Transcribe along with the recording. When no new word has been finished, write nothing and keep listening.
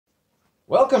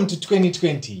Welcome to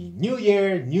 2020, new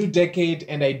year, new decade,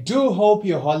 and I do hope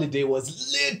your holiday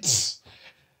was lit.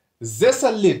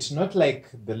 Zesa lit, not like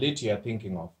the lit you're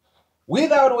thinking of.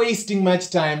 Without wasting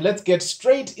much time, let's get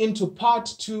straight into part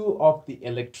 2 of the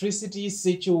electricity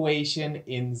situation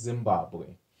in Zimbabwe.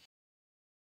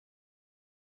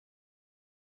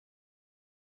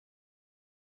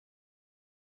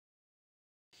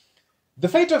 The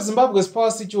fate of Zimbabwe's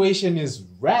power situation is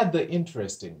rather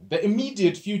interesting. The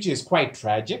immediate future is quite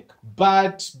tragic,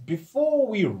 but before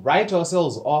we write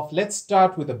ourselves off, let's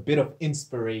start with a bit of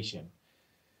inspiration.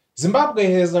 Zimbabwe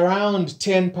has around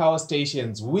 10 power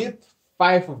stations, with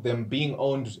 5 of them being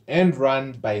owned and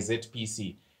run by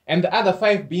ZPC, and the other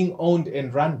 5 being owned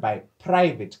and run by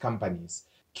private companies.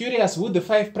 Curious who the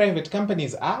 5 private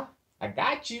companies are? I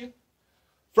got you.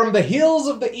 From the hills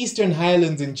of the Eastern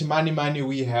Highlands in Chimanimani,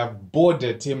 we have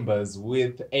Border Timbers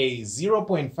with a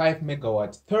 0.5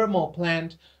 megawatt thermal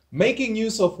plant making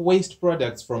use of waste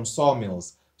products from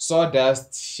sawmills,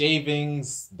 sawdust,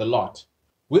 shavings, the lot.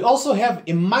 We also have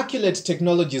Immaculate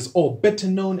Technologies, or better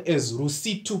known as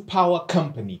Rusitu Power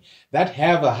Company, that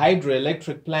have a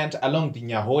hydroelectric plant along the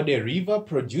Nyahode River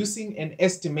producing an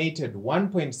estimated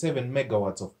 1.7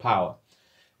 megawatts of power.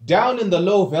 Down in the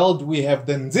low veld, we have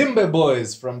the Nzimbe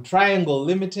boys from Triangle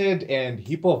Limited and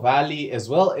Hippo Valley, as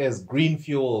well as Green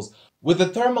Fuels, with a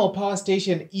thermal power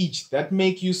station each that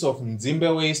make use of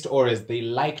Nzimbe waste, or as they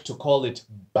like to call it,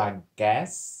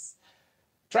 bagasse.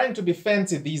 Trying to be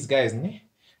fancy, these guys, ne?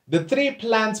 The 3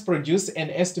 plants produce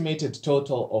an estimated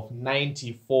total of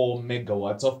 94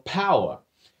 megawatts of power.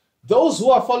 Those who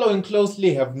are following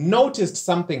closely have noticed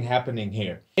something happening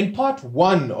here. In part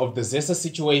 1 of the ZESA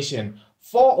situation,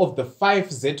 4 of the 5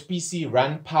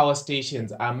 ZPC-run power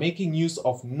stations are making use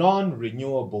of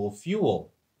non-renewable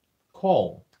fuel,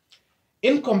 coal.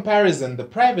 In comparison, the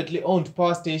privately owned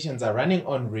power stations are running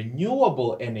on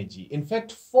renewable energy. In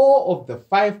fact, 4 of the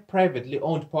 5 privately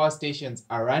owned power stations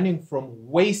are running from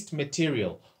waste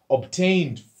material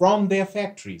obtained from their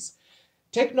factories.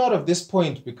 Take note of this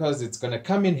point because it's going to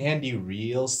come in handy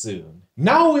real soon.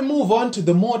 Now we move on to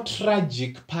the more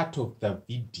tragic part of the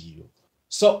video.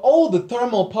 So all the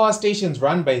thermal power stations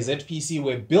run by ZPC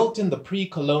were built in the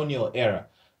pre-colonial era.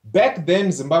 Back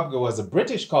then, Zimbabwe was a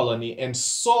British colony, and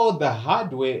so the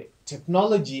hardware,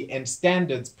 technology, and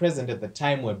standards present at the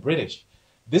time were British.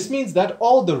 This means that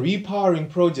all the repowering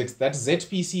projects that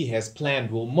ZPC has planned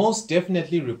will most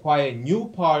definitely require new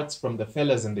parts from the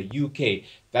fellas in the UK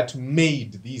that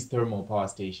made these thermal power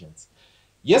stations.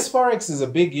 Yes, Forex is a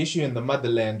big issue in the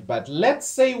motherland, but let's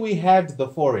say we had the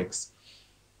Forex.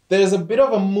 There's a bit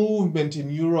of a movement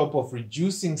in Europe of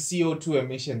reducing CO2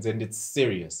 emissions, and it's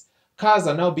serious. Cars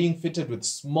are now being fitted with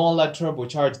smaller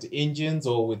turbocharged engines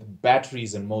or with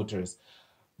batteries and motors.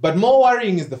 But more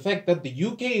worrying is the fact that the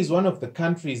UK is one of the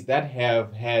countries that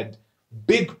have had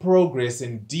big progress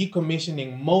in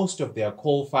decommissioning most of their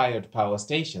coal-fired power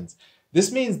stations.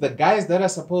 This means the guys that are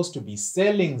supposed to be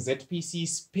selling ZPC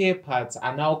spare parts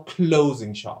are now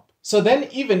closing shop. So then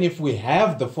even if we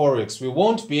have the Forex, we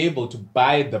won't be able to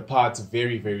buy the parts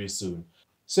very soon.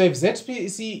 So if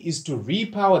ZPC is to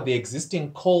repower the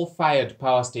existing coal-fired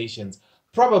power stations,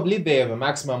 probably they have a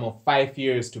maximum of 5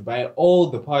 years to buy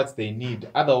all the parts they need,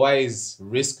 otherwise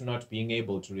risk not being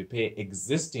able to repair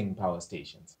existing power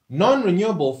stations.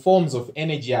 Non-renewable forms of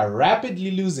energy are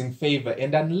rapidly losing favor,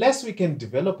 and unless we can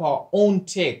develop our own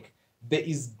tech, there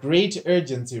is great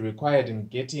urgency required in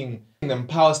getting them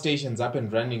power stations up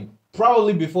and running,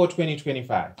 probably before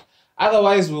 2025.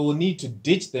 Otherwise, we will need to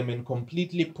ditch them and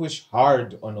completely push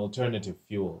hard on alternative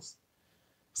fuels.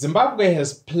 Zimbabwe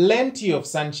has plenty of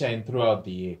sunshine throughout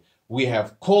the year. We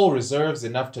have coal reserves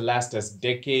enough to last us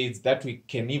decades that we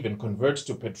can even convert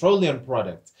to petroleum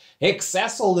products.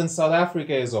 Hexasol in South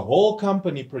Africa is a whole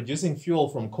company producing fuel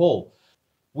from coal.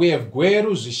 We have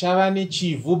Gweru, Zhishavane,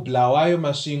 Chivu, Blawayo,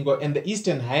 Masvingo, and the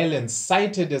Eastern Highlands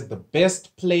cited as the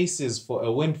best places for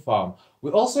a wind farm.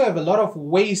 We also have a lot of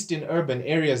waste in urban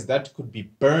areas that could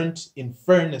be burnt in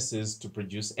furnaces to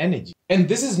produce energy. And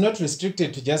this is not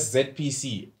restricted to just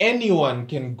ZPC. Anyone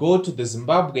can go to the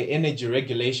Zimbabwe Energy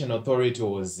Regulation Authority,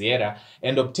 or ZERA,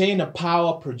 and obtain a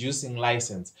power producing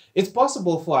license. It's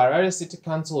possible for Harare City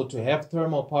Council to have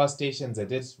thermal power stations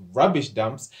at its rubbish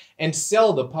dumps and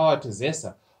sell the power to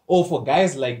ZESA, or for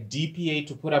guys like DPA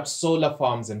to put up solar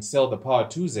farms and sell the power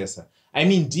to ZESA. I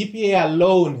mean, DPA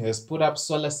alone has put up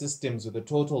solar systems with a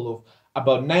total of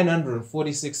about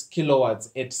 946 kilowatts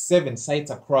at 7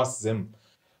 sites across Zim.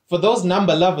 For those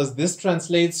number lovers, this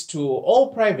translates to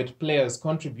all private players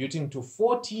contributing to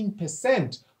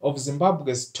 14% of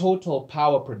Zimbabwe's total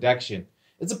power production.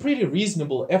 It's a pretty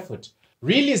reasonable effort.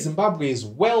 Really, Zimbabwe is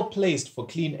well placed for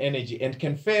clean energy and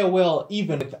can fare well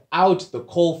even without the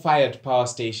coal-fired power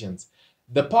stations.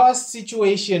 The power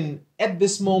situation at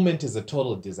this moment is a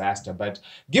total disaster, but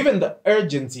given the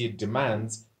urgency it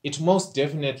demands, it most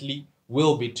definitely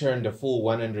will be turned a full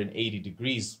 180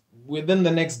 degrees within the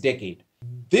next decade.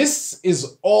 This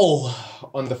is all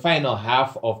on the final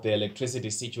half of the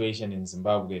electricity situation in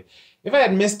Zimbabwe. If I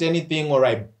had missed anything or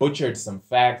I butchered some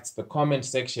facts, the comment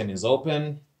section is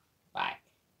open.